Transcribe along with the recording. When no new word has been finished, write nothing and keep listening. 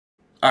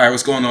All right,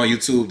 what's going on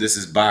YouTube? This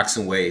is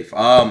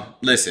BoxingWave.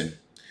 Listen,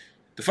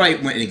 the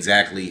fight went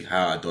exactly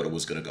how I thought it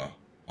was gonna go.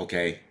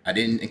 Okay, I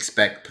didn't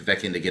expect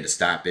Povetkin to get a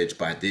stoppage,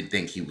 but I did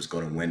think he was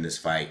gonna win this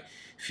fight.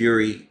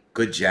 Fury,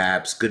 good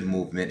jabs, good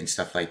movement, and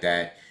stuff like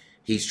that.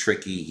 He's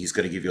tricky. He's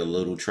gonna give you a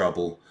little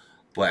trouble,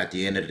 but at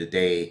the end of the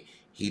day,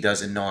 he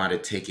doesn't know how to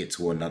take it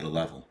to another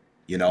level.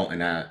 And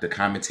the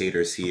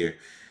commentators here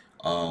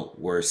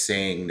were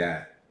saying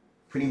that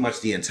pretty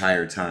much the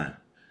entire time.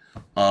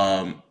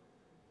 Um,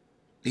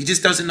 he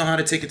just doesn't know how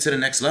to take it to the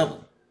next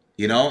level,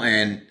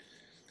 and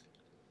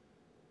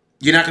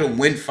you're not going to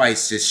win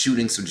fights just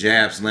shooting some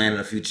jabs, landing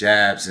a few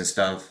jabs and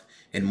stuff,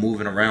 and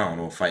moving around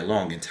all fight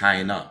long and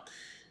tying up.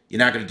 You're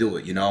not going to do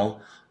it.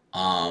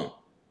 Um,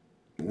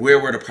 where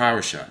were the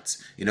power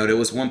shots? There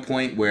was one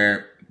point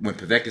where when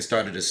Povetkin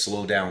started to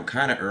slow down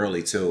kind of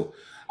early too,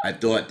 I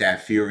thought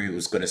that Fury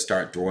was going to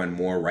start throwing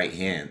more right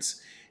hands.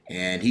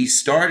 And he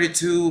started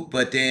to,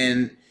 but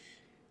then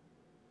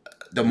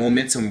the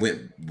momentum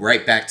went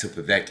right back to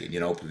Povetkin.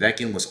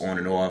 Povetkin was on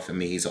and off. I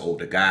mean, he's an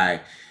older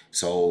guy,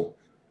 so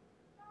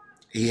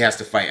he has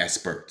to fight at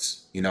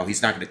spurts.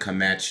 He's not going to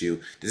come at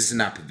you. This is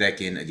not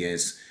Povetkin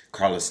against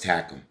Carlos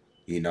Takam,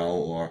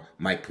 or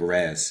Mike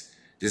Perez.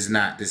 This is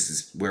not. This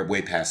is we're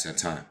way past that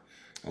time.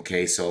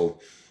 Okay, so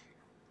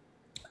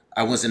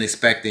I wasn't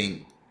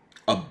expecting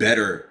a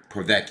better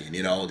Povetkin.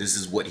 This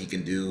is what he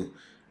can do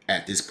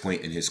at this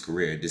point in his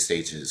career, this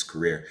stage in his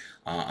career.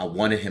 I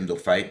wanted him to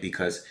fight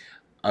because,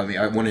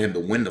 I wanted him to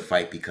win the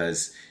fight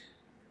because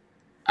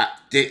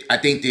I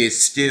think there's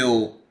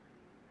still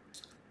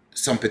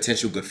some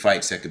potential good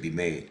fights that could be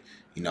made.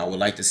 I would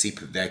like to see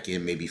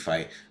Povetkin maybe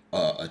fight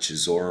a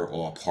Chisora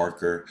or a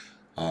Parker.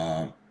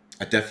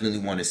 I definitely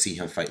want to see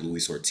him fight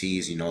Luis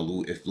Ortiz.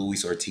 If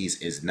Luis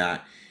Ortiz is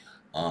not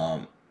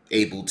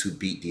able to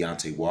beat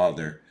Deontay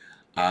Wilder,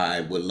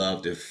 I would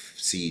love to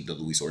see the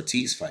Luis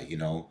Ortiz fight.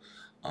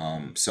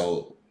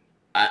 So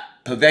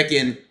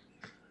Povetkin,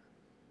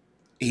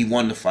 he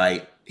won the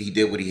fight. He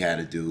did what he had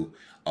to do.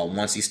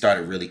 Once he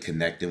started really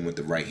connecting with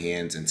the right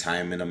hands and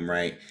timing them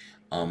right,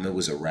 it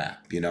was a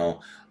wrap.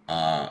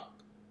 Uh,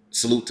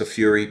 Salute to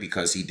Fury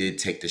because he did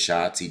take the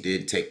shots. He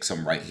did take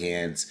some right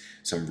hands,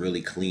 some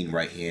really clean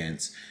right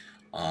hands.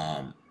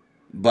 Um,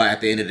 but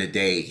at the end of the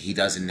day, he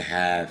doesn't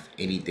have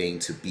anything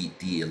to beat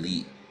the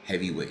elite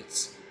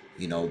heavyweights.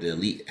 The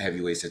elite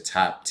heavyweights, the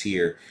top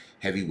tier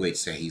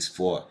heavyweights that he's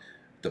fought,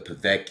 the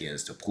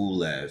Povetkins, the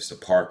Pulevs, the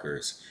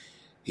Parkers.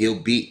 He'll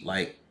beat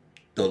like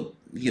the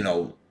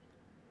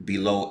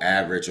below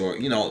average or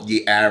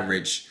the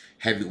average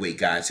heavyweight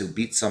guys. He'll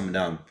beat some of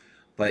them,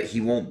 but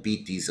he won't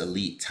beat these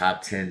elite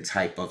top 10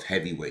 type of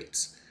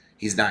heavyweights.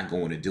 He's not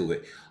going to do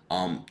it.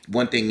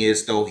 One thing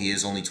is though, he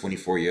is only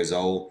 24 years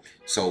old,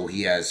 so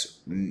he has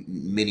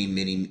many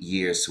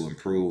years to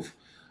improve.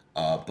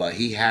 But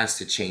he has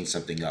to change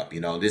something up.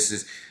 This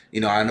is,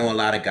 I know a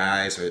lot of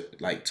guys are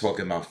like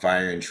talking about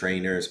firing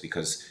trainers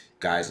because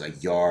guys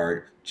like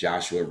Yard,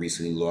 Joshua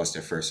recently lost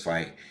their first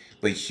fight.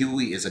 But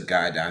Hughie is a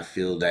guy that I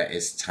feel that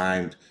it's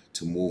time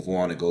to move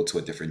on and go to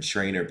a different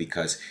trainer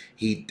because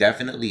he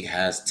definitely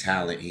has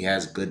talent. He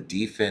has good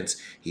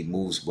defense. He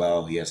moves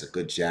well. He has a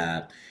good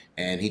jab.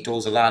 And he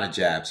throws a lot of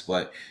jabs.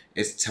 But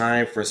it's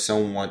time for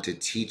someone to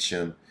teach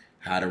him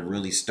how to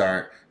really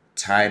start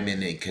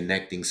timing and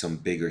connecting some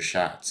bigger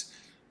shots.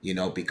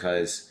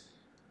 Because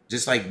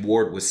just like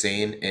Ward was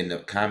saying in the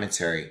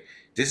commentary,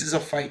 this is a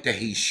fight that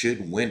he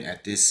should win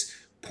at this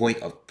point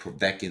of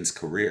Povetkin's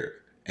career.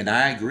 And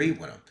I agree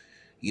with him.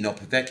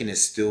 Povetkin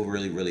is still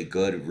really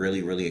good,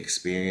 really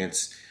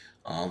experienced.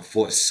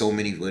 Fought so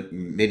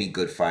many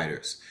good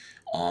fighters,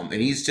 and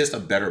he's just a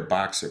better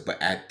boxer.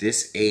 But at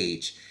this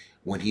age,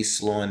 when he's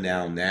slowing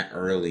down that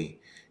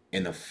early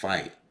in the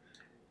fight,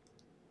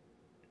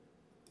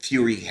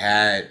 Fury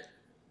had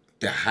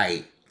the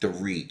height, the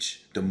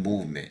reach, the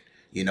movement.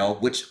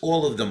 Which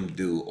all of them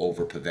do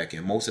over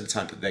Povetkin. Most of the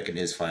time, Povetkin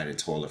is fighting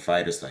taller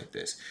fighters like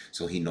this,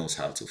 so he knows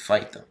how to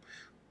fight them.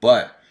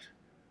 But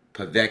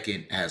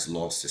Povetkin has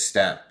lost a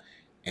step.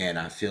 And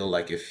I feel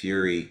like if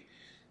Fury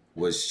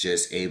was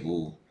just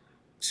able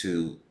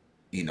to,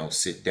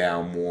 sit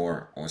down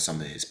more on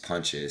some of his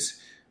punches,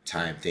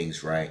 time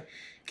things right,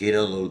 get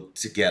a little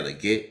together,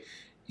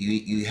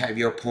 you have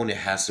your opponent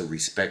has to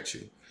respect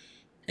you.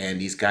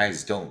 And these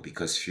guys don't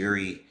because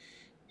Fury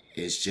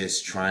is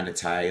just trying to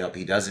tie up.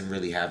 He doesn't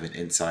really have an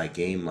inside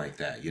game like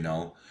that.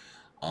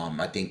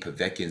 I think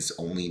Povetkin's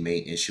only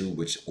main issue,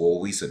 which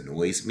always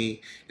annoys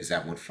me, is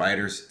that when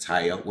fighters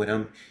tie up with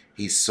him,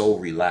 he's so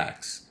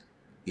relaxed,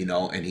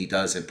 and he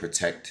doesn't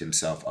protect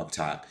himself up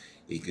top.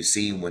 You can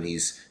see when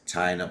he's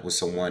tying up with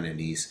someone and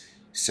he's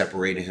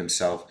separating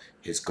himself,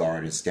 his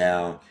guard is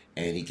down,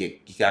 and he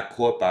got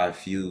caught by a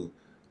few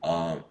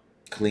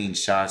clean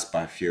shots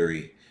by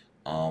Fury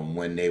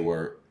when they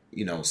were,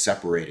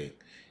 separating.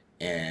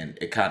 And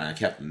it kind of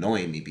kept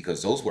annoying me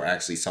because those were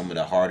actually some of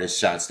the hardest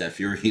shots that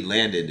Fury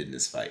landed in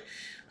this fight.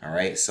 All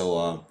right,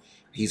 so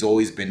he's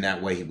always been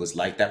that way. He was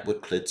like that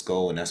with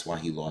Klitschko, and that's why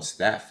he lost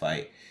that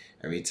fight.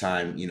 Every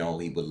time he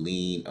would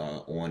lean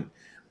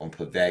on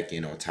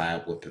Povetkin or tie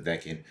up with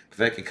Povetkin.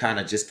 Povetkin kind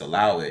of just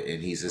allow it,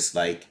 and he's just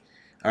like,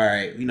 all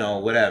right, you know,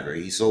 whatever.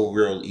 He's so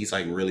real. He's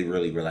like really,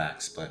 really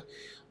relaxed. But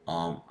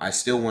I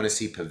still want to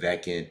see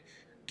Povetkin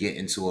get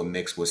into a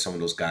mix with some of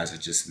those guys I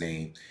just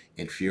named.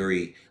 And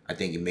Fury, I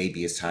think it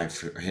maybe it's time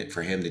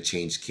for him to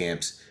change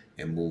camps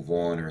and move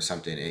on or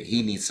something.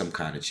 He needs some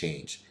kind of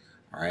change.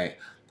 All right.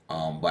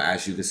 But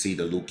as you can see,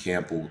 the Luke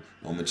Campbell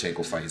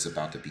Lomachenko fight is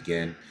about to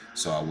begin.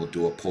 So I will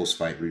do a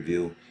post-fight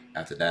review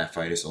after that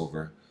fight is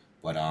over.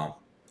 But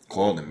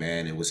called him,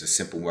 man. It was a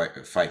simple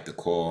fight to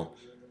call.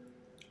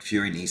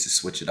 Fury needs to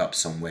switch it up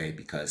some way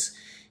because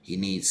he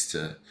needs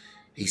to.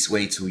 He's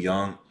way too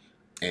young,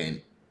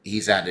 and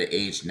he's at the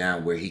age now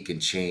where he can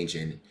change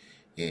and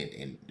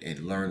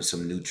learn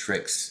some new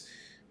tricks.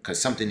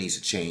 Cause something needs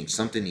to change.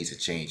 Something needs to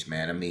change,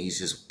 man. I mean, he's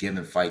just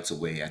giving fights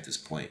away at this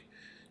point,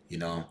 you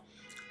know.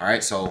 All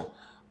right, so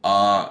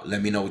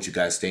let me know what you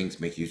guys think.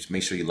 Make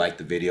sure you like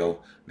the video.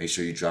 Make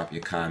sure you drop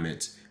your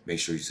comments. Make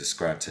sure you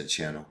subscribe to the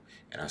channel,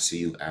 and I'll see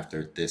you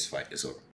after this fight is over.